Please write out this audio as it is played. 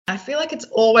I feel like it's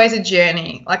always a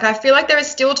journey. Like, I feel like there are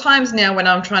still times now when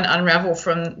I'm trying to unravel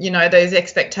from, those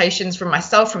expectations from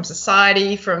myself, from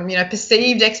society, from,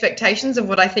 perceived expectations of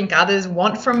what I think others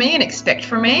want from me and expect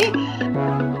from me.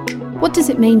 What does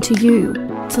it mean to you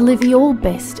to live your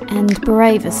best and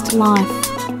bravest life?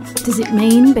 Does it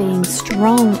mean being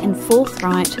strong and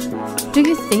forthright? Do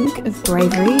you think of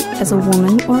bravery as a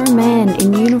woman or a man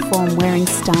in uniform wearing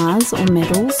stars or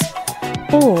medals?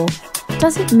 Or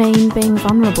does it mean being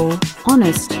vulnerable,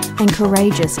 honest and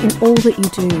courageous in all that you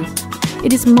do?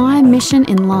 It is my mission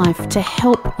in life to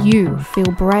help you feel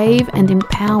brave and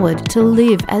empowered to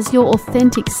live as your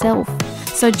authentic self.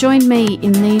 So join me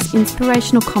in these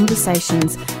inspirational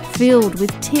conversations filled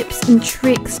with tips and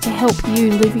tricks to help you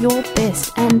live your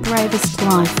best and bravest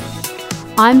life.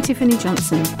 I'm Tiffany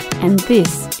Johnson, and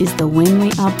this is the When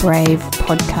We Are Brave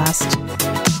podcast.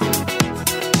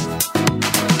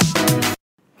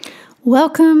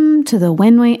 Welcome to the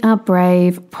When We Are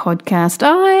Brave podcast.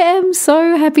 I am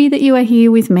so happy that you are here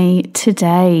with me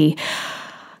today.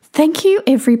 Thank you,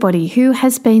 everybody who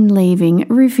has been leaving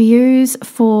reviews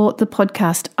for the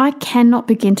podcast. I cannot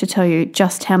begin to tell you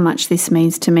just how much this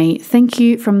means to me. Thank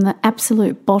you from the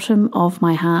absolute bottom of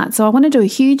my heart. So I want to do a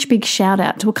huge, big shout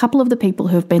out to a couple of the people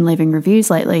who have been leaving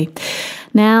reviews lately.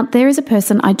 Now, there is a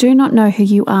person, I do not know who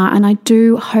you are, and I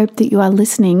do hope that you are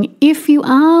listening. If you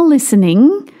are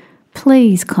listening,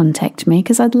 please contact me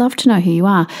because I'd love to know who you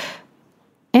are.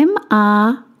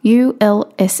 MRULSS.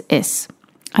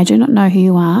 I do not know who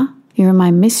you are. You're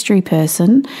my mystery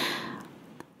person.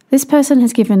 This person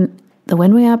has given the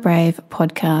When We Are Brave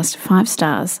podcast 5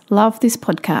 stars. Love this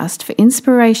podcast for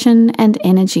inspiration and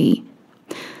energy.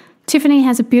 Tiffany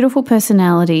has a beautiful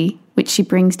personality which she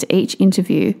brings to each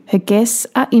interview. Her guests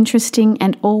are interesting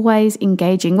and always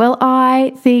engaging. Well,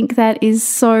 I think that is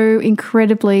so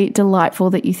incredibly delightful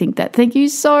that you think that. Thank you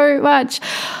so much.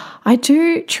 I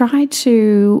do try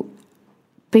to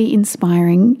be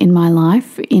inspiring in my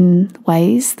life in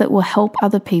ways that will help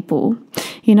other people.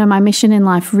 My mission in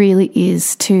life really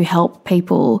is to help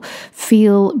people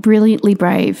feel brilliantly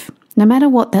brave, no matter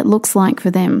what that looks like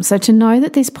for them. So to know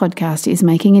that this podcast is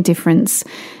making a difference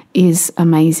is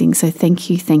amazing. So thank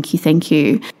you, thank you, thank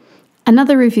you.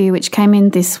 Another review which came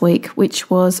in this week, which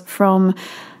was from,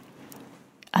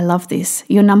 I love this,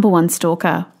 your number one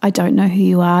stalker. I don't know who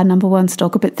you are, number one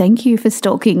stalker, but thank you for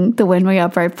stalking the When We Are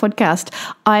Brave podcast.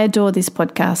 I adore this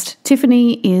podcast.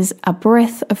 Tiffany is a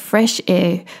breath of fresh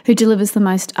air who delivers the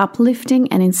most uplifting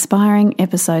and inspiring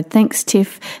episode. Thanks,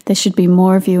 Tiff. There should be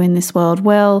more of you in this world.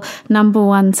 Well, number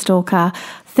one stalker,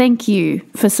 thank you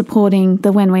for supporting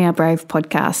the When We Are Brave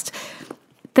podcast.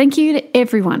 Thank you to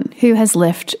everyone who has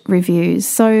left reviews.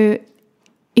 So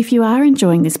if you are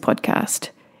enjoying this podcast,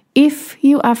 if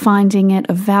you are finding it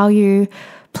of value,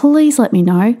 please let me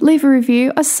know. Leave a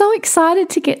review. I'm so excited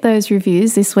to get those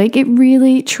reviews this week. It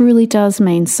really, truly does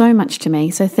mean so much to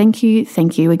me. So thank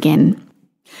you again.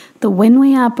 The When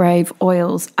We Are Brave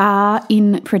oils are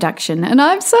in production and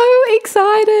I'm so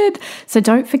excited. So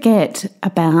don't forget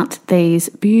about these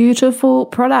beautiful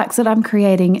products that I'm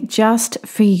creating just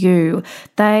for you.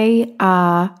 They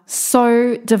are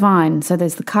so divine. So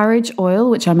there's the Courage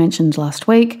oil, which I mentioned last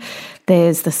week.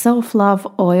 There's the Self-Love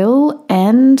oil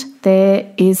and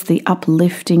there is the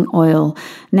Uplifting oil.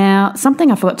 Now,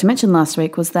 something I forgot to mention last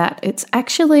week was that it's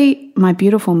actually my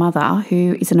beautiful mother,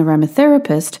 who is an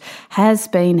aromatherapist, has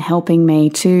been helping me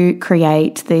to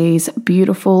create these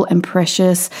beautiful and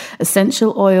precious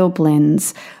essential oil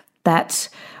blends that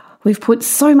we've put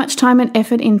so much time and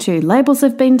effort into. Labels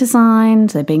have been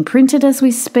designed, they're being printed as we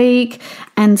speak,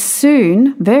 and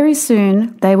soon, very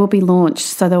soon, they will be launched.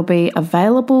 So they'll be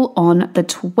available on the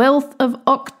 12th of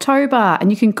October, and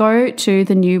you can go to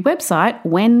the new website,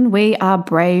 When We Are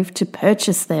Brave, to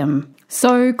purchase them.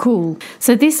 So cool.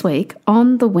 So this week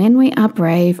on the When We Are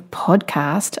Brave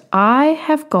podcast, I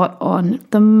have got on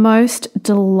the most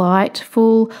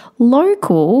delightful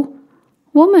local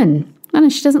woman.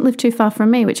 And she doesn't live too far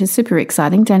from me, which is super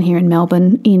exciting, down here in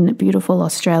Melbourne in beautiful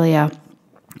Australia.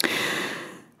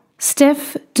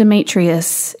 Steph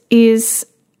Demetrius is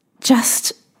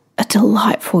just a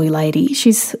delightful lady.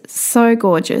 She's so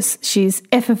gorgeous. She's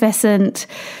effervescent.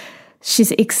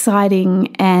 She's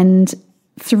exciting and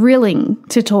thrilling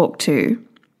to talk to.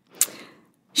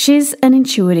 She's an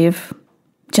intuitive,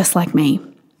 just like me.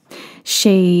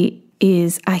 She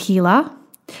is a healer.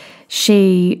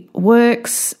 She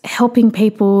works helping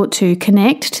people to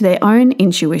connect to their own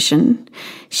intuition.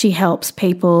 She helps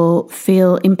people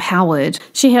feel empowered.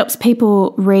 She helps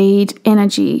people read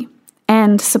energy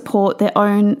and support their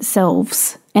own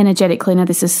selves energetically. Now,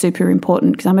 this is super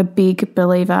important because I'm a big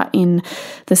believer in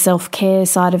the self-care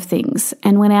side of things.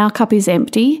 And when our cup is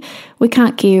empty, we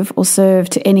can't give or serve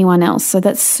to anyone else. So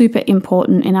that's super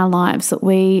important in our lives, that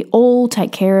we all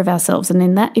take care of ourselves.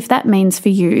 And if that means for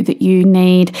you that you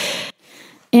need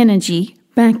energy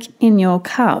back in your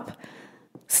cup,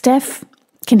 Steph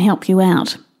can help you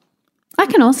out. I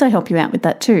can also help you out with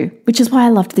that too, which is why I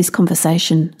loved this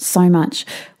conversation so much.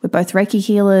 We're both Reiki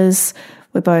healers,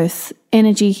 we're both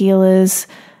energy healers,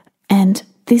 and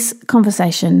this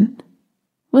conversation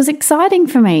was exciting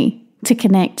for me to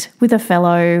connect with a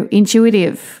fellow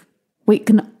intuitive. We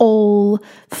can all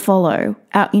follow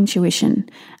our intuition.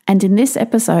 And in this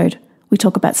episode, we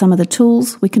talk about some of the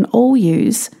tools we can all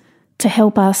use to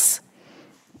help us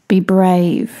be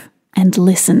brave and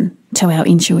listen to our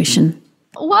intuition.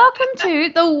 Welcome to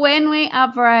the When We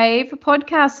Are Brave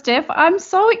podcast, Steph. I'm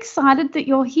so excited that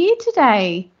you're here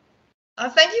today.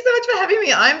 Thank you so much for having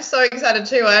me. I'm so excited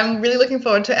too. I'm really looking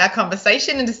forward to our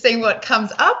conversation and to see what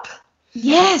comes up.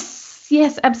 Yes,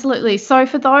 absolutely. So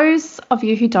for those of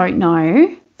you who don't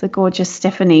know, the gorgeous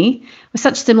Stephanie, with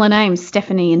such similar names,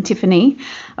 Stephanie and Tiffany.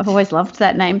 I've always loved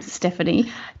that name,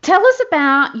 Stephanie. Tell us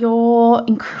about your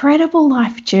incredible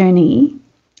life journey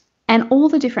and all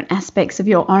the different aspects of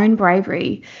your own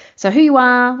bravery. So who you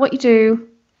are, what you do,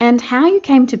 and how you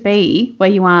came to be where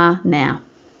you are now.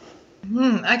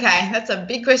 Okay, that's a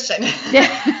big question.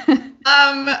 Yeah.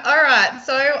 All right.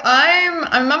 So I'm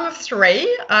a mum of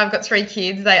 3. I've got 3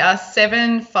 kids. They are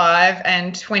 7, 5,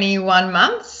 and 21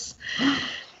 months.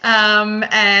 And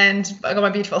I got my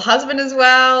beautiful husband as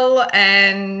well.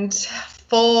 And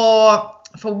for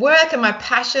work and my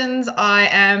passions, I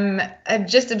am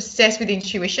just obsessed with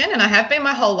intuition, and I have been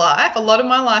my whole life. A lot of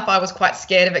my life I was quite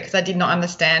scared of it because I did not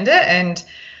understand it and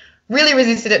really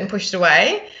resisted it and pushed it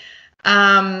away.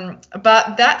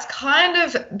 But that's kind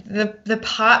of the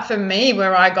part for me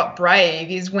where I got brave,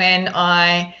 is when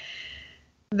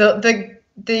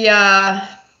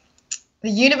the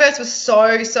universe was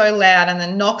so loud, and the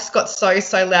knocks got so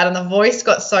loud, and the voice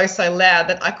got so loud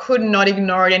that I could not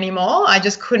ignore it anymore. I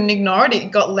just couldn't ignore it.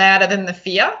 It got louder than the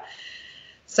fear,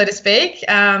 so to speak.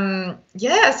 So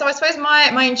I suppose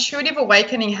my intuitive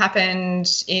awakening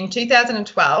happened in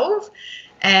 2012.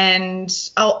 And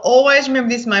I'll always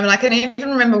remember this moment. I can even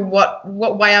remember what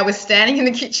way I was standing in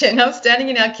the kitchen. I was standing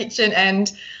in our kitchen,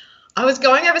 and I was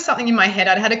going over something in my head.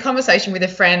 I'd had a conversation with a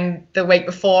friend the week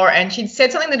before, and she'd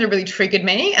said something that had really triggered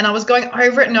me, and I was going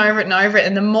over it and over it and over it.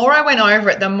 And the more I went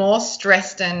over it, the more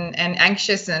stressed and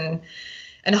anxious and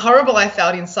horrible I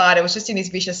felt inside. It was just in this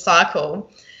vicious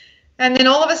cycle. And then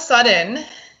all of a sudden,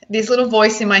 this little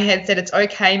voice in my head said, "It's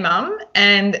okay, Mum."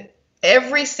 And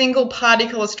every single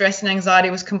particle of stress and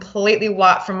anxiety was completely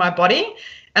wiped from my body.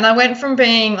 And I went from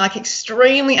being like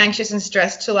extremely anxious and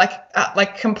stressed to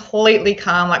like completely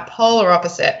calm, like polar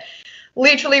opposite,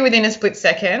 literally within a split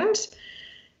second.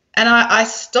 And I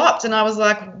stopped, and I was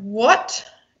like, what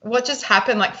just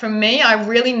happened? Like, for me, I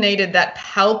really needed that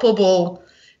palpable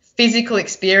physical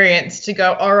experience to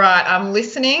go, all right, I'm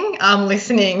listening.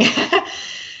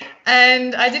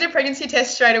 And I did a pregnancy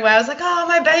test straight away. I was like, oh,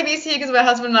 my baby's here, because my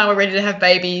husband and I were ready to have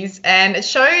babies. And it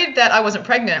showed that I wasn't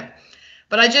pregnant.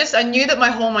 But I knew that my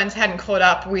hormones hadn't caught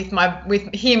up with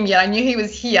him yet. I knew he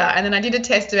was here. And then I did a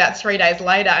test about 3 days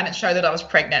later, and it showed that I was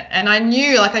pregnant. And I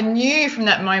knew from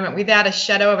that moment, without a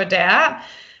shadow of a doubt,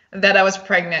 that I was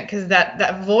pregnant, because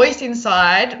that voice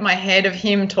inside my head of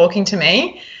him talking to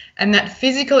me, and that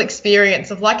physical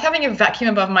experience of like having a vacuum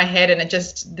above my head, and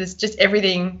just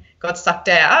everything got sucked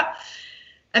out.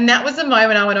 And that was the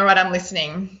moment I went, all right, I'm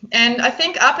listening. And I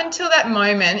think up until that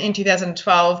moment in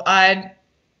 2012, I'd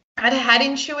had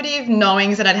intuitive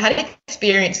knowings, and I'd had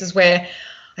experiences where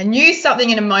I knew something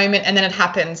in a moment and then it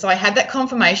happened. So I had that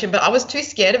confirmation, but I was too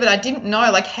scared of it. I didn't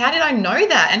know, like, how did I know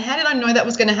that? And how did I know that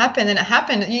was going to happen? And it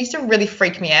happened. It used to really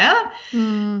freak me out.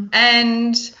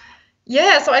 And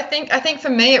yeah, so I think for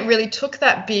me, it really took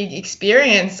that big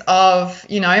experience of,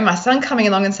 my son coming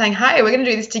along and saying, hey, we're going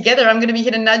to do this together. I'm going to be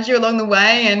here to nudge you along the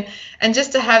way. And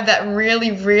just to have that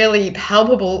really, really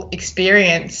palpable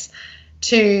experience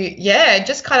to,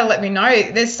 just kind of let me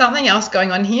know there's something else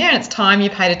going on here, and it's time you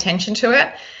paid attention to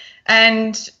it.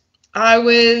 And I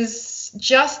was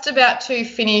just about to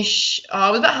finish, I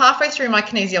was about halfway through my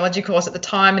kinesiology course at the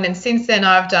time. And then since then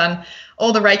I've done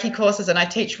all the Reiki courses, and I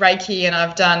teach Reiki, and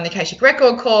I've done the Akashic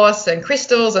Record course and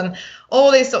crystals and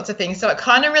all these sorts of things. So it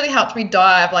kind of really helped me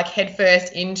dive like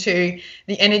headfirst into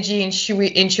the energy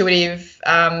intuitive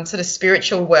sort of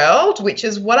spiritual world, which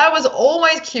is what I was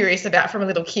always curious about from a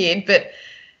little kid, but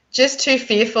just too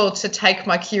fearful to take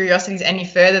my curiosities any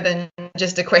further than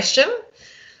just a question.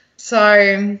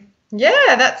 So,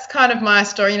 yeah, that's kind of my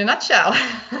story in a nutshell.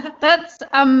 That's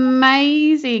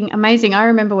amazing. Amazing. I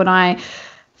remember when I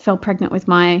fell pregnant with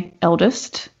my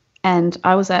eldest and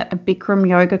I was at a Bikram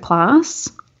yoga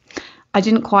class. I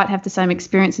didn't quite have the same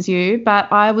experience as you,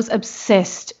 but I was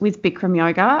obsessed with Bikram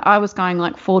yoga. I was going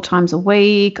like 4 times a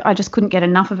week. I just couldn't get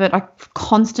enough of it. I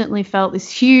constantly felt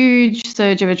this huge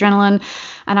surge of adrenaline.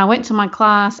 And I went to my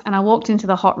class and I walked into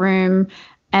the hot room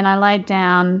and I laid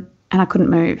down and I couldn't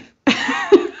move.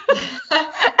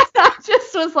 I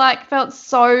just was like, felt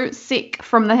so sick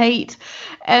from the heat.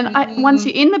 And once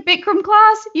you're in the Bikram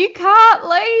class, you can't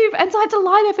leave. And so I had to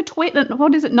lie there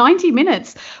for 90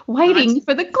 minutes waiting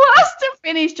for the class to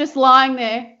finish, just lying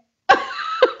there.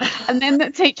 And then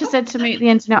the teacher said to me at the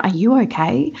end, are you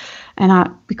okay?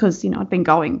 And because, I'd been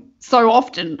going so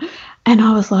often. And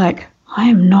I was like, I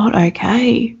am not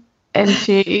okay. And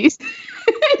she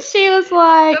was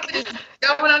like, Something's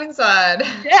going on inside.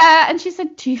 Yeah. And she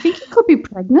said, do you think you could be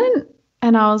pregnant?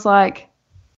 And I was like,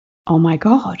 oh my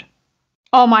God,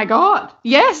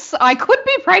 yes, I could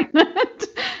be pregnant.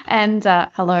 And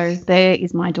hello, there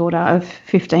is my daughter of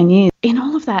 15 years. In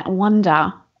all of that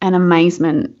wonder and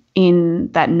amazement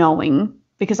in that knowing,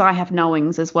 because I have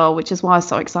knowings as well, which is why I was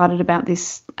so excited about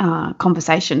this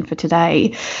conversation for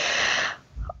today.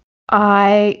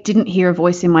 I didn't hear a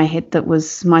voice in my head that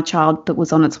was my child that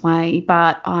was on its way,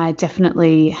 but I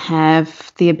definitely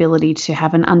have the ability to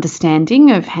have an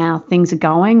understanding of how things are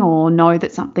going or know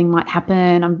that something might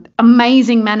happen. I'm an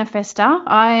amazing manifester.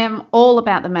 I am all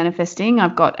about the manifesting.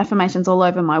 I've got affirmations all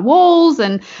over my walls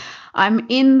and I'm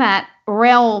in that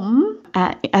realm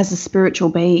as a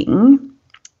spiritual being.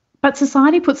 But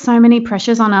society puts so many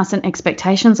pressures on us and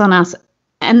expectations on us.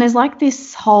 And there's like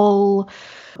this whole...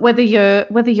 Whether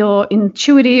you're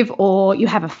intuitive or you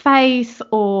have a faith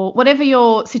or whatever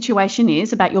your situation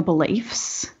is about your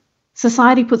beliefs,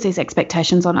 society puts these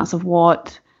expectations on us of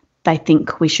what they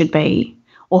think we should be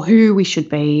or who we should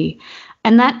be.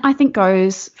 And that, I think,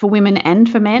 goes for women and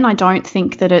for men. I don't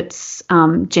think that it's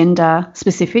gender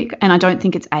specific and I don't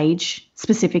think it's age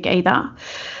specific either.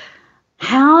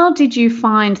 How did you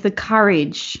find the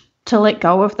courage to let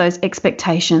go of those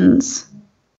expectations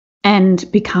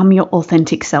and become your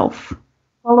authentic self,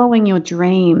 following your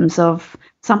dreams of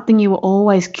something you were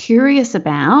always curious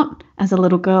about as a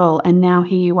little girl, and now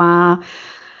here you are,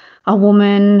 a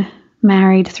woman,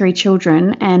 married, 3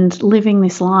 children, and living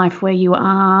this life where you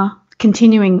are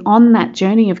continuing on that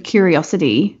journey of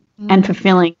curiosity and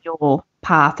fulfilling your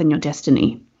path and your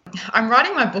destiny? I'm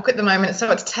writing my book at the moment,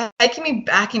 so it's taking me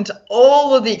back into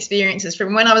all of the experiences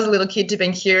from when I was a little kid to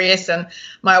being curious and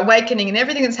my awakening and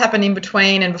everything that's happened in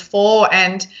between and before.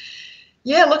 And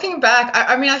yeah, looking back,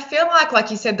 I mean, I feel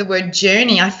like you said the word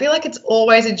journey, I feel like it's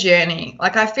always a journey.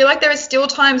 Like I feel like there are still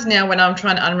times now when I'm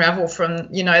trying to unravel from,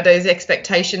 those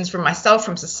expectations from myself,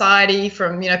 from society,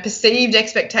 from, perceived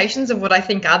expectations of what I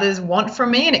think others want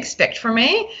from me and expect from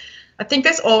me. I think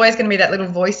there's always going to be that little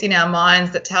voice in our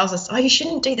minds that tells us, oh, you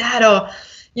shouldn't do that, or,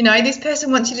 this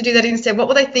person wants you to do that instead. What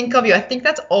will they think of you? I think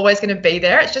that's always going to be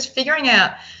there. It's just figuring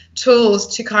out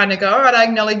tools to kind of go, all right, I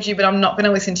acknowledge you, but I'm not going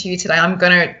to listen to you today. I'm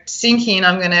going to sink in.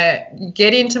 I'm going to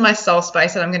get into my soul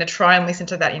space and I'm going to try and listen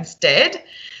to that instead,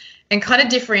 and kind of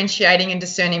differentiating and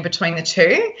discerning between the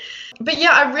two. But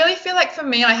yeah, I really feel like for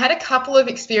me, I had a couple of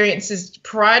experiences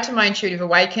prior to my intuitive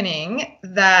awakening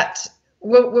that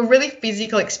were really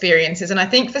physical experiences. And I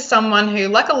think for someone who,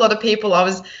 like a lot of people,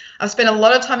 I've spent a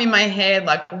lot of time in my head,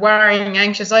 like worrying,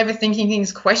 anxious, overthinking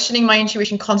things, questioning my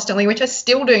intuition constantly, which I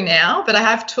still do now, but I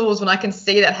have tools when I can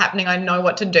see that happening. I know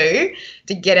what to do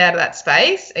to get out of that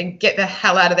space and get the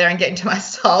hell out of there and get into my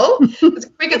soul as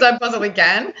quick as I possibly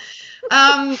can.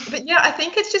 But yeah, I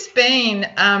think it's just been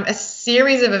a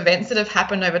series of events that have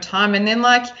happened over time. And then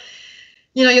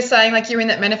you're saying like you're in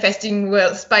that manifesting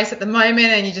world space at the moment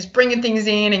and you're just bringing things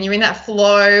in and you're in that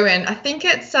flow. And I think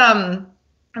it's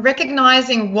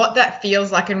recognizing what that feels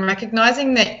like and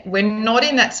recognizing that we're not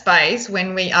in that space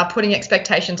when we are putting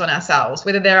expectations on ourselves,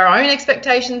 whether they're our own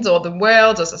expectations or the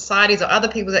world's or society's or other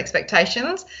people's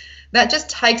expectations. That just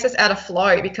takes us out of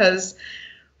flow because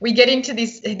we get into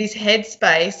this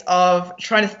headspace of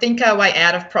trying to think our way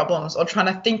out of problems or trying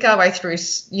to think our way through,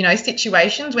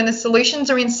 situations when the solutions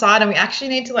are inside, and we actually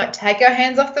need to take our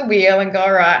hands off the wheel and go,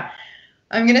 all right,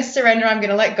 I'm going to surrender. I'm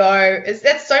going to let go.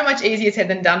 That's so much easier said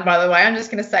than done, by the way. I'm just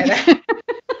going to say that.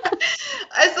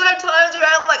 I still have times where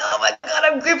I'm like, oh my God,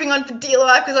 I'm gripping on for dear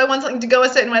life because I want something to go a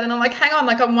certain way. Then I'm like, hang on,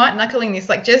 I'm white knuckling this,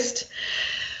 just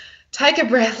take a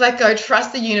breath, let go,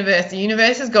 trust the universe. The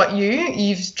universe has got you.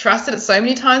 You've trusted it so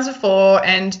many times before.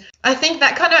 And I think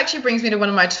that kind of actually brings me to one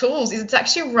of my tools is it's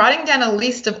actually writing down a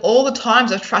list of all the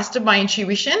times I've trusted my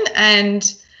intuition and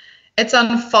it's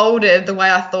unfolded the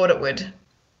way I thought it would,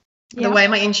 the way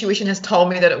my intuition has told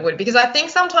me that it would. Because I think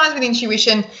sometimes with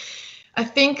intuition, I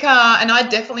think, and I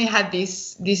definitely had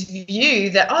this view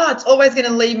that, it's always going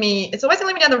to lead me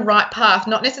down the right path,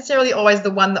 not necessarily always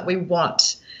the one that we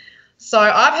want. So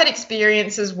I've had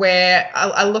experiences where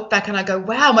I look back and I go,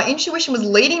 wow, my intuition was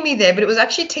leading me there, but it was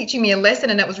actually teaching me a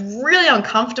lesson and it was really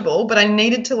uncomfortable, but I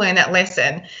needed to learn that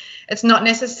lesson. It's not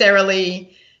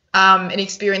necessarily an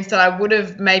experience that I would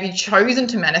have maybe chosen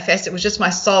to manifest. It was just my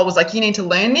soul was like, you need to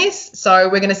learn this. So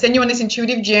we're going to send you on this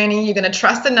intuitive journey. You're going to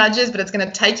trust the nudges, but it's going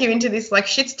to take you into this like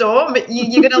shitstorm, but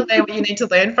you're going to learn what you need to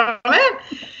learn from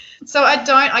it. So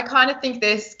I kind of think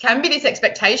this can be this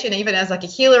expectation, even as like a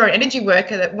healer or an energy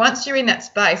worker, that once you're in that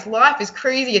space, life is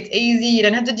crazy, it's easy, you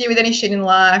don't have to deal with any shit in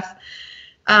life.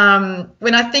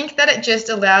 When I think that it just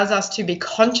allows us to be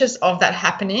conscious of that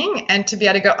happening and to be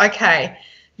able to go, okay,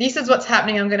 this is what's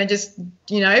happening. I'm going to just,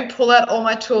 pull out all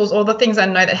my tools, all the things I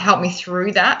know that help me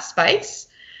through that space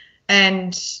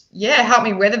and, help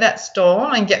me weather that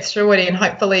storm and get through it and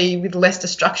hopefully with less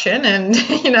destruction and,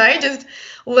 just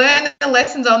learn the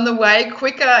lessons on the way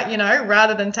quicker,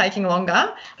 rather than taking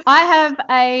longer. I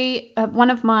have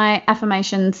one of my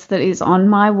affirmations that is on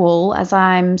my wall as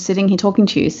I'm sitting here talking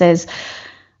to you says,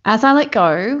 as I let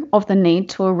go of the need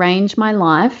to arrange my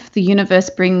life, the universe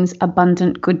brings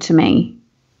abundant good to me.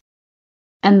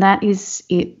 And that is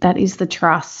it. That is the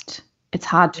trust. It's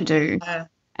hard to do.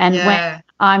 And when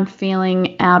I'm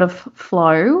feeling out of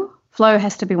flow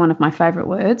has to be one of my favorite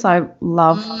words. I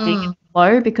love being in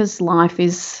flow because life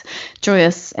is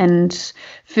joyous and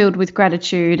filled with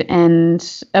gratitude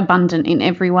and abundant in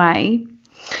every way.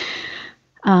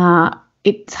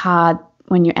 It's hard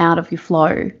when you're out of your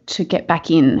flow to get back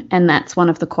in. And that's one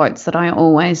of the quotes that I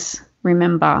always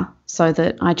remember so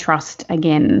that I trust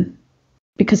again,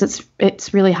 because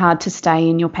it's really hard to stay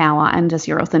in your power and as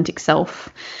your authentic self.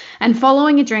 And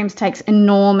following your dreams takes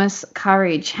enormous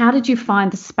courage. How did you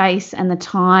find the space and the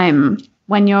time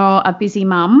when you're a busy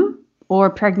mum or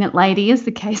a pregnant lady, as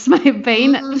the case may have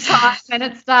been at the time when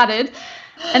it started?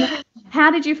 And how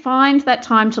did you find that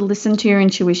time to listen to your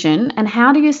intuition? And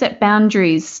how do you set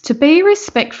boundaries to be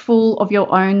respectful of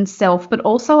your own self, but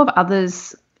also of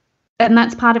others? And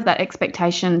that's part of that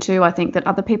expectation too, I think, that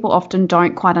other people often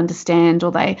don't quite understand,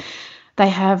 or they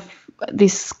have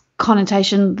this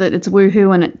connotation that it's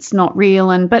woohoo and it's not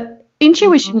real. But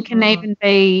intuition can even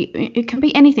be, it can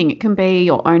be anything. It can be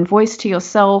your own voice to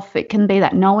yourself. It can be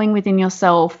that knowing within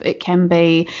yourself. It can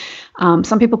be,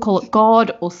 some people call it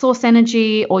God or source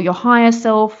energy or your higher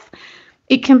self.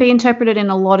 It can be interpreted in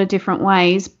a lot of different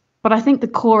ways. But I think the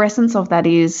core essence of that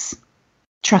is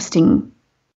trusting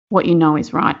what you know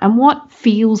is right and what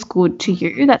feels good to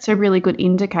you. That's a really good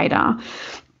indicator.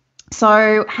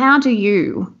 So how do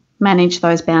you manage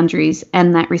those boundaries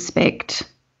and that respect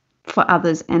for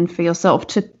others and for yourself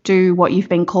to do what you've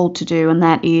been called to do, and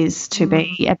that is to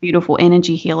be a beautiful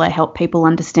energy healer, help people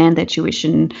understand their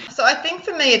tuition? So I think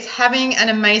for me it's having an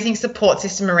amazing support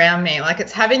system around me. Like,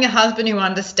 it's having a husband who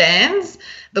understands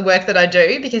the work that I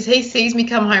do, because he sees me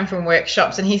come home from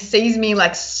workshops and he sees me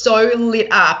like so lit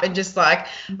up and just like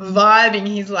vibing.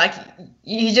 He's like,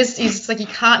 he's just like, you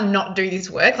can't not do this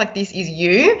work. Like, this is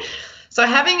you. So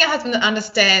having a husband that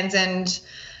understands, and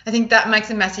I think that makes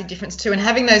a massive difference too. And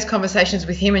having those conversations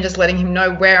with him and just letting him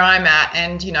know where I'm at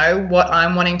and, what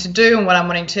I'm wanting to do and what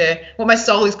my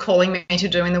soul is calling me to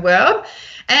do in the world.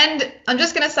 And I'm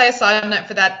just going to say a side note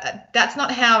for that. That's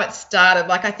not how it started.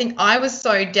 Like, I think I was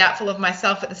so doubtful of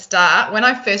myself at the start. When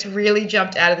I first really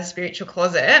jumped out of the spiritual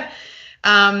closet,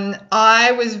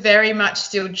 I was very much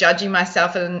still judging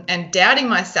myself and doubting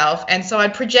myself. And so I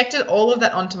projected all of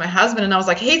that onto my husband, and I was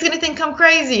like, he's going to think I'm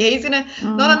crazy. He's going to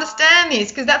not understand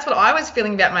this, because that's what I was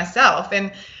feeling about myself.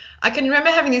 And I can remember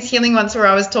having this healing once where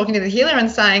I was talking to the healer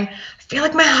and saying, I feel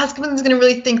like my husband's going to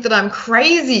really think that I'm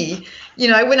crazy,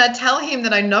 when I tell him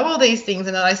that I know all these things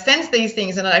and that I sense these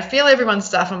things and that I feel everyone's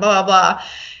stuff and blah, blah, blah.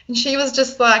 And she was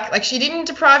just like she didn't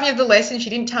deprive me of the lesson. She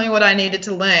didn't tell me what I needed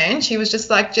to learn. She was just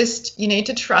like, you need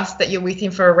to trust that you're with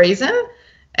him for a reason,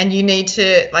 and you need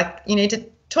to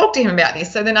talk to him about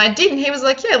this. So then I did, and he was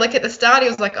like, yeah, like at the start, he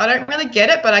was like, I don't really get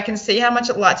it, but I can see how much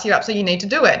it lights you up, so you need to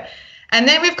do it. And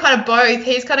then we've kind of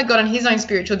he's kind of got on his own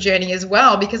spiritual journey as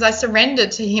well, because I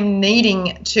surrendered to him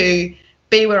needing to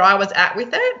be where I was at with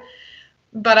it.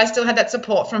 But I still had that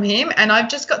support from him, and I've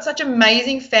just got such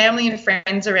amazing family and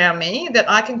friends around me that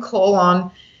I can call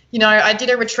on. I did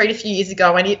a retreat a few years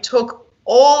ago, and it took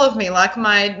all of me. Like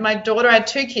my daughter, I had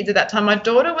 2 kids at that time. My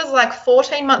daughter was like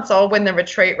 14 months old when the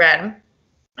retreat ran.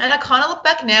 And I kind of look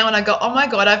back now and I go, oh my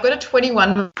God, I've got a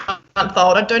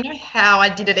 21-month-old. I don't know how I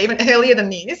did it even earlier than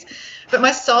this. But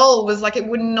my soul was like, it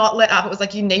would not let up. It was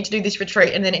like, you need to do this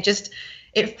retreat. And then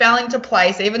it fell into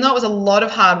place. Even though it was a lot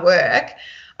of hard work,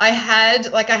 I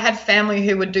had family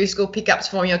who would do school pickups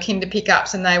for me or kinder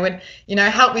pickups, and they would,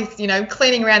 help with,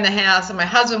 cleaning around the house, and my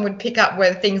husband would pick up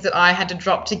where things that I had to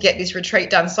drop to get this retreat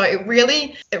done. So it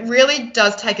really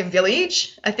does take a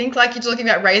village. I think, like you're talking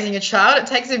about raising a child, it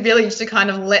takes a village to kind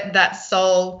of let that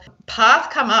soul path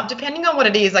come up, depending on what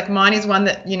it is. Like mine is one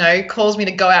that, calls me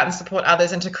to go out and support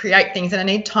others and to create things, and I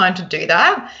need time to do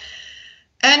that.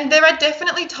 And there are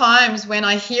definitely times when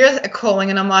I hear a calling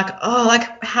and I'm like, oh,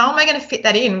 like, how am I going to fit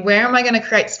that in? Where am I going to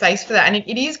create space for that? And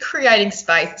it is creating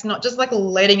space. It's not just like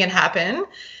letting it happen.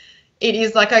 It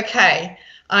is like, okay,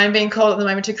 I'm being called at the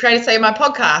moment to create, say, my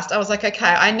podcast. I was like, okay,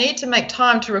 I need to make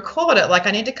time to record it. Like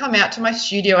I need to come out to my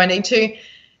studio. I need to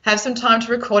have some time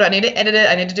to record it. I need to edit it.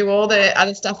 I need to do all the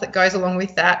other stuff that goes along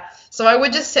with that. So I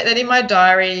would just set that in my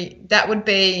diary. That would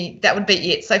be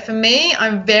it. So for me,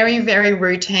 I'm very, very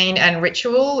routine and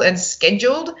ritual and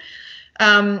scheduled.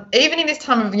 Even in this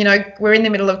time of, we're in the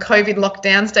middle of COVID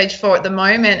lockdown stage 4 at the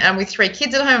moment, and with 3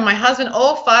 kids at home and my husband,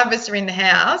 all 5 of us are in the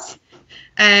house,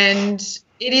 and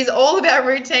it is all about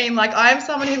routine. Like I'm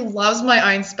someone who loves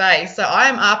my own space. So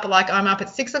I'm up at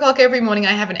 6 o'clock every morning.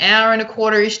 I have an hour and a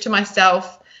quarter-ish to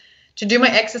myself to do my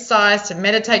exercise, to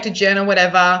meditate, to journal,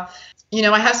 whatever.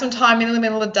 I have some time in the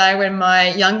middle of the day when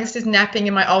my youngest is napping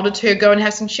and my older 2 go and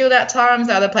have some chilled out times,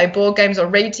 either play board games or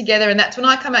read together, and that's when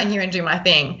I come out here and do my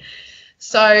thing.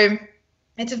 So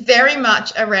it's very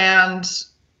much around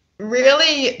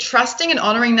really trusting and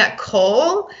honouring that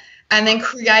call, and then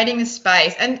creating a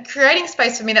space. And creating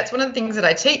space for me, that's one of the things that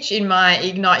I teach in my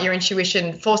Ignite Your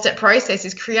Intuition 4-step process,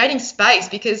 is creating space.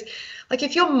 Because like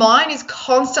if your mind is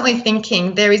constantly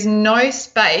thinking, there is no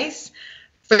space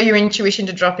for your intuition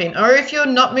to drop in. Or if you're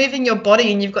not moving your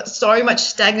body and you've got so much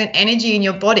stagnant energy in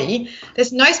your body,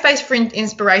 there's no space for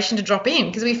inspiration to drop in,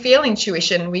 because we feel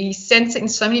intuition. We sense it in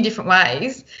so many different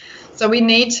ways. So we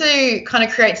need to kind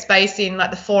of create space in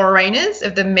like the 4 arenas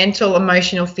of the mental,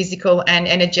 emotional, physical, and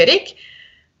energetic,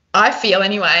 I feel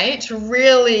anyway, to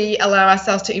really allow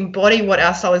ourselves to embody what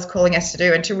our soul is calling us to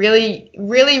do, and to really,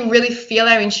 really, really feel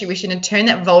our intuition and turn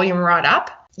that volume right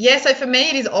up. Yeah, so for me,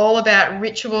 it is all about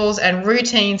rituals and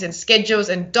routines and schedules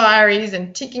and diaries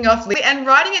and ticking off and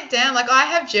writing it down. Like I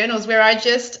have journals where I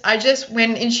just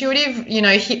when intuitive,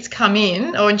 hits come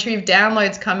in, or intuitive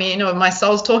downloads come in, or my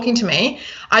soul's talking to me,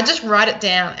 I just write it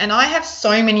down. And I have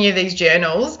so many of these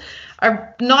journals.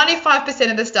 95%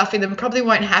 of the stuff in them probably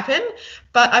won't happen,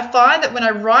 but I find that when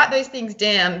I write those things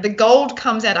down, the gold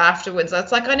comes out afterwards.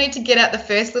 It's like I need to get out the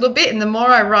first little bit, and the more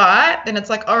I write, then it's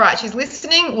like, all right, she's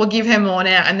listening, we'll give her more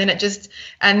now, and then it just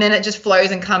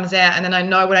flows and comes out, and then I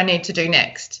know what I need to do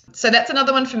next. So that's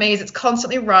another one for me, is it's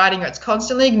constantly writing, or it's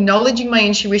constantly acknowledging my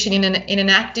intuition in an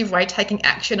active way, taking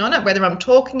action on it, whether I'm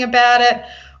talking about it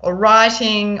or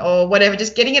writing or whatever,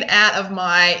 just getting it out of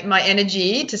my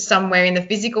energy to somewhere in the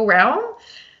physical realm,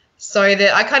 so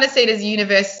that I kind of see it as the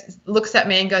universe looks at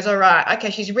me and goes, all right, okay,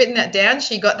 she's written that down,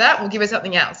 she got that, we'll give her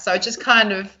something else. So it just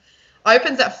kind of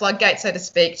opens that floodgate, so to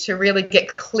speak, to really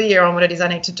get clear on what it is I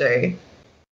need to do.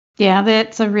 Yeah,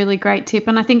 that's a really great tip.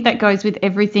 And I think that goes with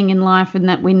everything in life, and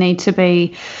that we need to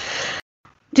be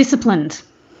disciplined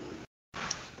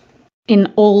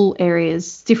in all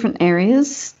areas, different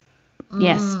areas.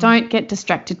 Yes, don't get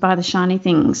distracted by the shiny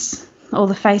things or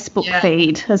the Facebook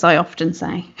feed, as I often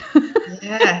say.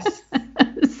 Yes.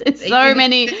 It's so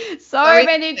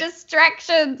many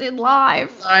distractions in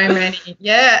life. So many.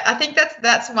 Yeah, I think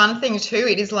that's one thing too.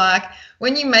 It is like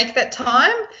when you make that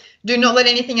time, do not let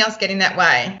anything else get in that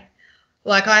way.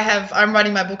 Like I'm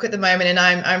writing my book at the moment, and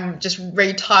I'm just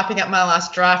retyping up my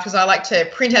last draft, because I like to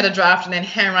print out a draft and then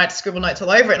handwrite scribble notes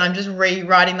all over it, and I'm just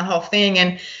rewriting the whole thing.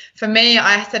 And for me,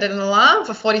 I set an alarm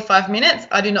for 45 minutes.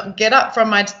 I do not get up from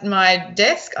my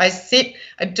desk. I sit,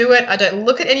 I do it. I don't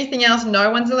look at anything else.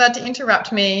 No one's allowed to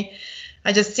interrupt me.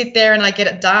 I just sit there and I get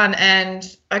it done,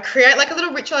 and I create like a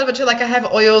little ritual out of it too. Like I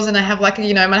have oils, and I have like,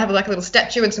 I might have like a little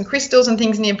statue and some crystals and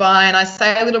things nearby, and I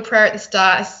say a little prayer at the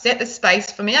start. I set the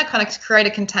space for me. I kind of create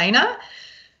a container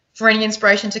for any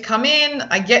inspiration to come in.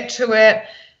 I get to it,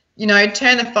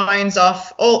 turn the phones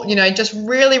off, just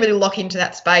really, really lock into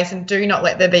that space, and do not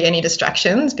let there be any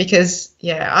distractions, because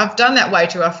I've done that way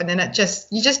too often, and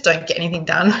you just don't get anything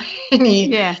done when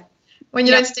you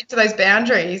don't stick to those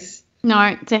boundaries.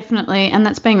 No, definitely. And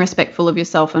that's being respectful of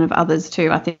yourself and of others too.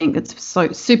 I think it's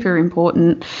so super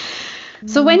important.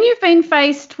 So when you've been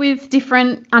faced with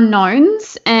different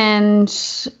unknowns, and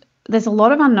there's a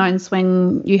lot of unknowns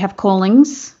when you have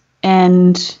callings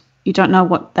and you don't know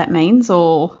what that means,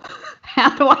 or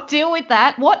how do I deal with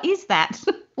that? What is that?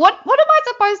 What am I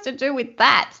supposed to do with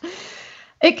that?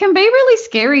 It can be really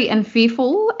scary and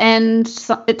fearful, and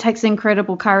it takes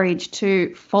incredible courage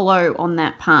to follow on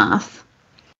that path.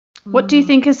 What do you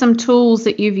think are some tools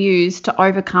that you've used to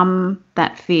overcome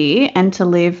that fear and to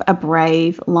live a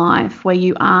brave life where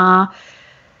you are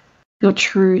your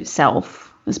true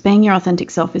self? As being your authentic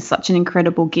self is such an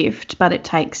incredible gift, but it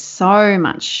takes so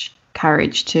much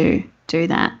courage to do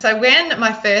that. So when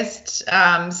my first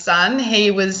son, he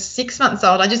was 6 months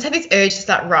old, I just had this urge to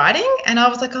start writing, and I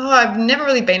was like, oh, I've never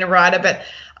really been a writer, but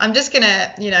I'm just going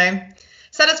to,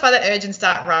 satisfy that urge and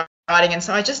start writing. And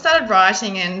so I just started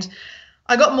writing, and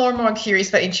I got more and more curious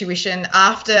about intuition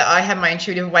after I had my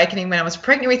intuitive awakening when I was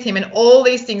pregnant with him, and all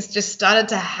these things just started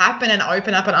to happen and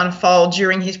open up and unfold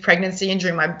during his pregnancy and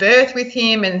during my birth with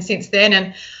him and since then.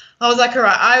 And I was like, all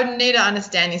right, I need to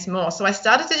understand this more. So I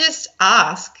started to just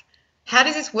ask, how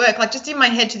does this work? Like, just in my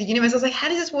head to the universe, I was like, how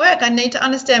does this work? I need to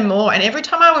understand more. And every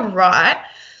time I would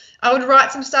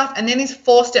write some stuff, and then this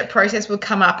 4-step process would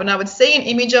come up, and I would see an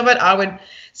image of it. I would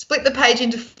split the page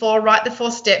into 4, write the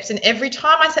 4 steps, and every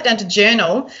time I sat down to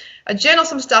journal, I'd journal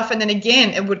some stuff, and then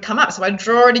again it would come up. So I'd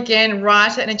draw it again,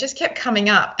 write it, and it just kept coming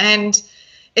up. And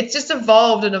it's just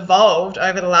evolved and evolved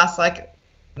over the last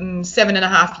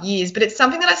 7.5 years, but it's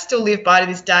something that I still live by to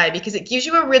this day, because it gives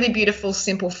you a really beautiful,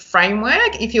 simple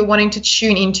framework if you're wanting to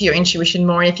tune into your intuition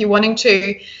more, and if you're wanting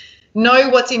to know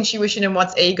what's intuition and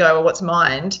what's ego or what's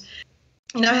mind.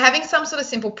 Having some sort of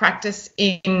simple practice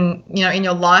in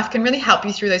your life can really help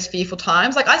you through those fearful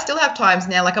times. Like, I still have times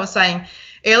now, like I was saying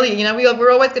earlier,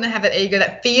 we're always going to have that ego,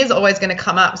 that fear is always going to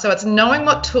come up. So it's knowing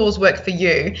what tools work for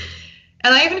you.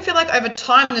 And I even feel like over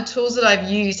time, the tools that I've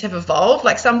used have evolved.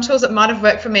 Like, some tools that might have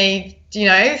worked for me,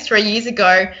 3 years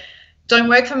ago don't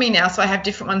work for me now. So I have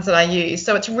different ones that I use.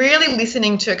 So it's really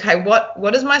listening to, okay, what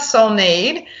does my soul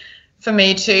need for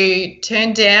me to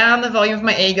turn down the volume of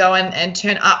my ego and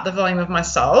turn up the volume of my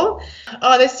soul?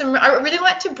 I really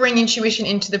like to bring intuition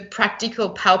into the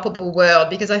practical, palpable world,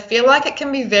 because I feel like it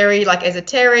can be very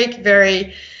esoteric,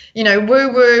 very,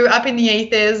 woo-woo, up in the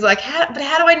ethers. But how do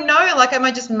I know? Am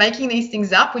I just making these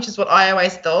things up, which is what I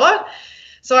always thought.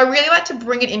 So I really like to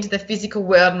bring it into the physical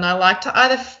world, and I like to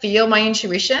either feel my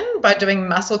intuition by doing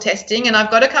muscle testing, and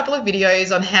I've got a couple of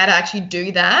videos on how to actually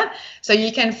do that. So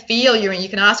you can feel you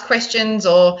can ask questions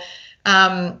or,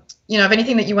 of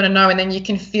anything that you want to know, and then you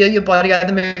can feel your body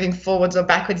either moving forwards or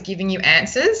backwards, giving you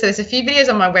answers. So there's a few videos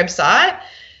on my website,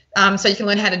 so you can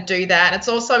learn how to do that. It's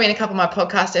also in a couple of my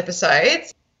podcast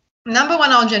episodes. Number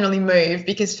one, I'll generally move,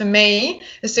 because for me,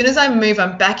 as soon as I move,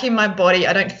 I'm back in my body.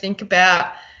 I don't think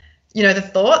about the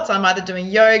thoughts. I'm either doing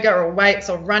yoga or weights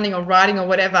or running or writing or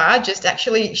whatever, just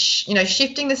actually,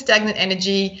 shifting the stagnant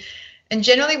energy. And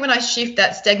generally when I shift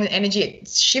that stagnant energy, it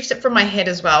shifts it from my head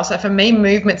as well. So for me,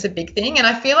 movement's a big thing. And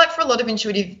I feel like for a lot of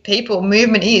intuitive people,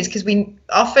 movement is, because we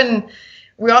often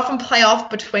play off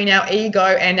between our ego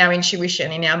and our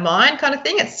intuition in our mind kind of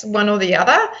thing. It's one or the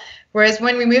other. Whereas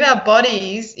when we move our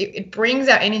bodies, it brings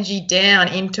our energy down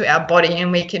into our body,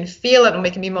 and we can feel it and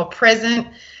we can be more present.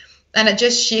 And it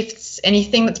just shifts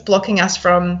anything that's blocking us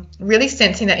from really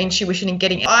sensing that intuition and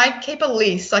getting it. I keep a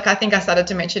list, like I think I started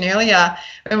to mention earlier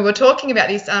when we were talking about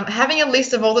this, having a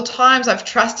list of all the times I've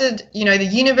trusted, the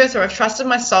universe, or I've trusted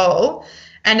my soul,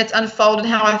 and it's unfolded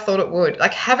how I thought it would.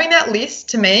 Like, having that list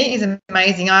to me is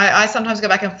amazing. I sometimes go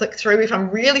back and flick through if I'm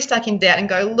really stuck in doubt and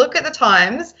go, look at the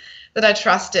times that I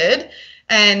trusted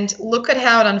and look at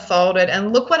how it unfolded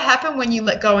and look what happened when you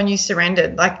let go and you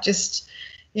surrendered.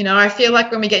 I feel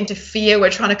like when we get into fear, we're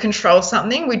trying to control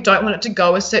something. We don't want it to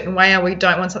go a certain way, or we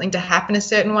don't want something to happen a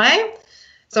certain way.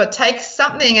 So it takes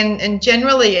something, and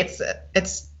generally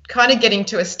it's kind of getting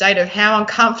to a state of how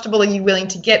uncomfortable are you willing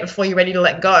to get before you're ready to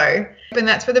let go. And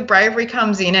that's where the bravery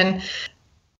comes in. And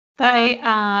they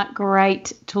are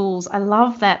great tools. I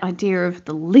love that idea of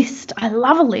the list. I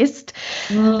love a list.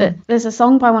 There's a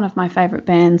song by one of my favourite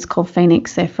bands called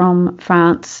Phoenix. They're from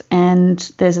France, and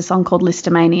there's a song called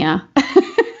Listomania.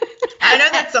 I know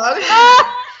that song.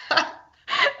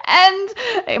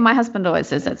 And my husband always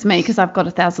says that's me, because I've got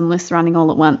 1,000 lists running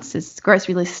all at once. There's a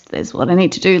grocery list, there's what I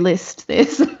need to do list,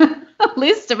 there's a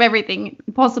list of everything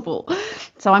possible.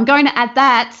 So I'm going to add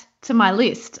that to my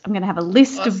list. I'm going to have a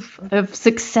list of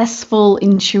successful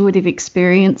intuitive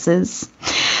experiences.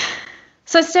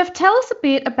 So, Steph, tell us a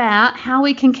bit about how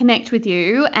we can connect with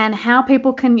you and how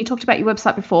people can, you talked about your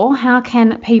website before, how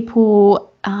can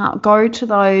people go to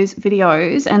those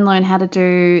videos and learn how to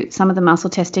do some of the muscle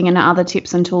testing and other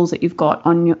tips and tools that you've got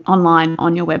online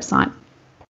on your website?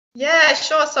 Yeah,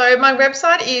 sure. So my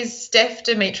website is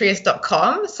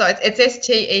stephdemetrious.com. So it's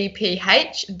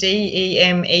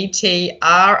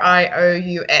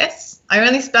STEPHDEMETRIOUS. I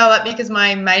only spell that because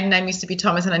my maiden name used to be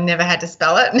Thomas and I never had to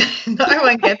spell it. No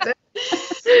one gets it.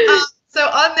 So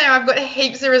on there, I've got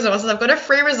heaps of resources. I've got a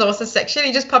free resources section.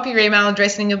 You just pop your email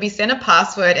address and you'll be sent a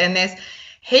password, and there's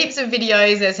heaps of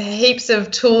videos. There's heaps of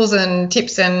tools and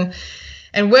tips and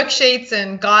worksheets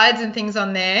and guides and things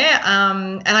on there.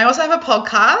 And I also have a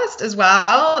podcast as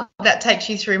well that takes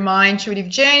you through my intuitive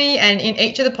journey. And in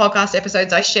each of the podcast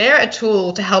episodes, I share a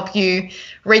tool to help you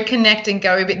reconnect and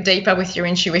go a bit deeper with your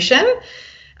intuition.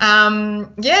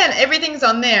 And everything's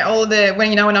on there. All the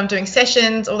when I'm doing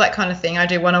sessions, all that kind of thing. I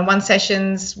do one-on-one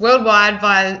sessions worldwide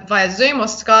via Zoom or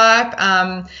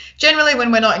Skype. Generally,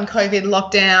 when we're not in COVID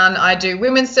lockdown, I do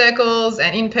women's circles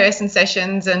and in-person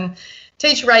sessions and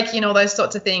teach Reiki and all those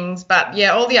sorts of things. But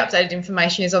yeah, all the updated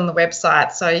information is on the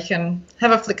website, so you can have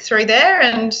a flick through there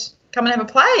and come and have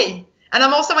a play. And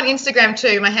I'm also on Instagram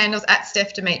too. My handle's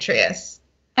 @StephDemetrious.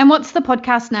 And what's the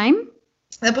podcast name?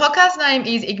 The podcast name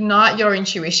is Ignite Your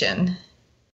Intuition.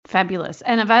 Fabulous.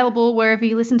 And available wherever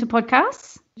you listen to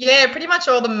podcasts? Yeah, pretty much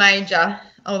all the major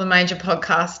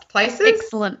podcast places.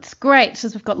 Excellent. Great.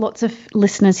 Because we've got lots of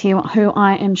listeners here who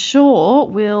I am sure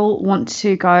will want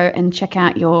to go and check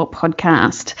out your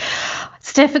podcast.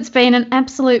 Steph, it's been an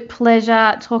absolute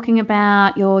pleasure talking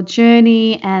about your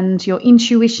journey and your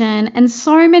intuition and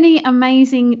so many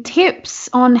amazing tips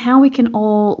on how we can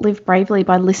all live bravely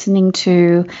by listening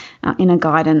to our inner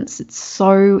guidance. It's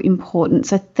so important.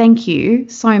 So thank you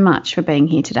so much for being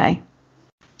here today.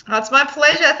 Oh, it's my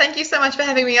pleasure. Thank you so much for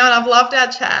having me on. I've loved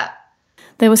our chat.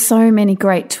 There were so many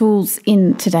great tools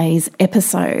in today's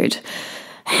episode.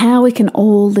 How we can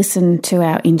all listen to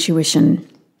our intuition.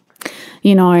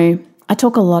 I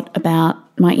talk a lot about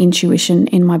my intuition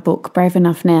in my book, Brave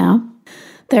Enough Now.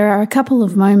 There are a couple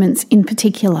of moments in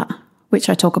particular which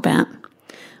I talk about.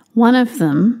 One of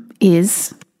them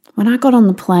is when I got on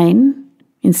the plane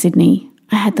in Sydney,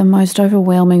 I had the most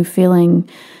overwhelming feeling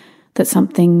that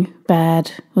something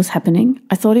bad was happening.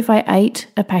 I thought if I ate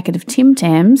a packet of Tim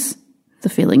Tams, the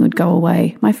feeling would go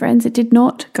away. My friends, it did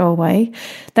not go away.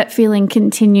 That feeling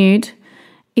continued.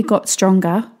 It got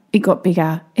stronger. It got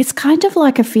bigger. It's kind of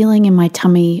like a feeling in my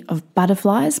tummy of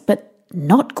butterflies, but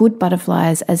not good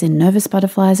butterflies, as in nervous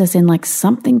butterflies, as in like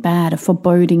something bad, a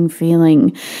foreboding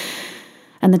feeling.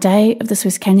 And the day of the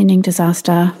Swiss Canyoning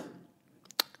disaster,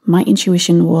 my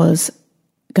intuition was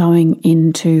going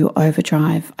into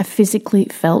overdrive. I physically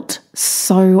felt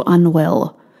so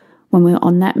unwell when we were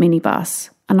on that minibus,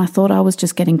 and I thought I was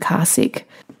just getting car sick,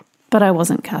 but I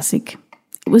wasn't car sick.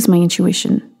 It was my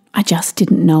intuition. I just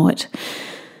didn't know it.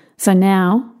 So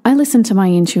now I listen to my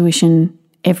intuition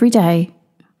every day,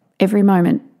 every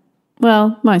moment.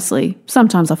 Well, mostly.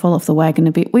 Sometimes I fall off the wagon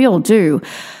a bit. We all do.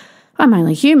 I'm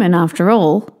only human after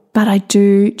all, but I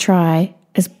do try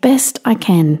as best I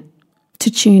can to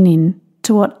tune in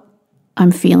to what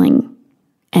I'm feeling.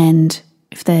 And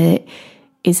if there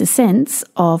is a sense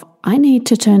of I need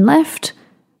to turn left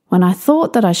when I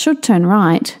thought that I should turn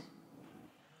right,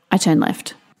 I turn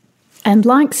left. And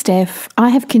like Steph, I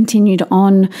have continued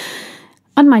on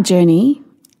my journey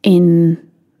in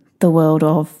the world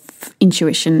of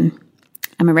intuition.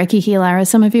 I'm a Reiki healer, as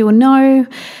some of you will know,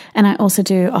 and I also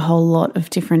do a whole lot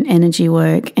of different energy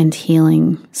work and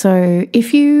healing. So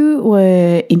if you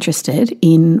were interested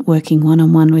in working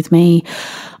one-on-one with me,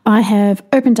 I have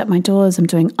opened up my doors. I'm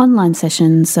doing online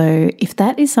sessions. So if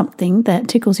that is something that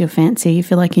tickles your fancy, you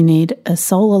feel like you need a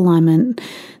soul alignment,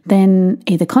 then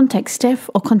either contact Steph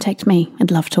or contact me.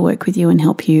 I'd love to work with you and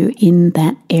help you in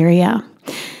that area.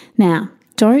 Now,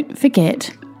 don't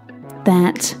forget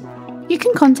that you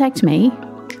can contact me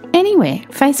anywhere.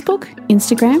 Facebook,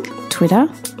 Instagram, Twitter.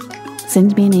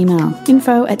 Send me an email.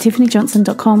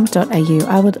 info@tiffanyjohnson.com.au.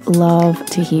 I would love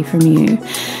to hear from you.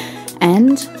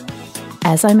 And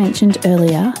as I mentioned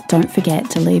earlier, don't forget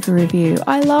to leave a review.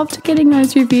 I loved getting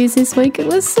those reviews this week. It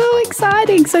was so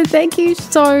exciting. So thank you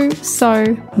so,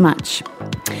 so much.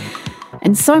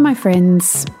 And so, my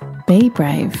friends, be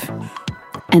brave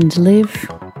and live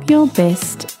your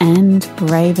best and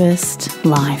bravest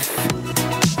life.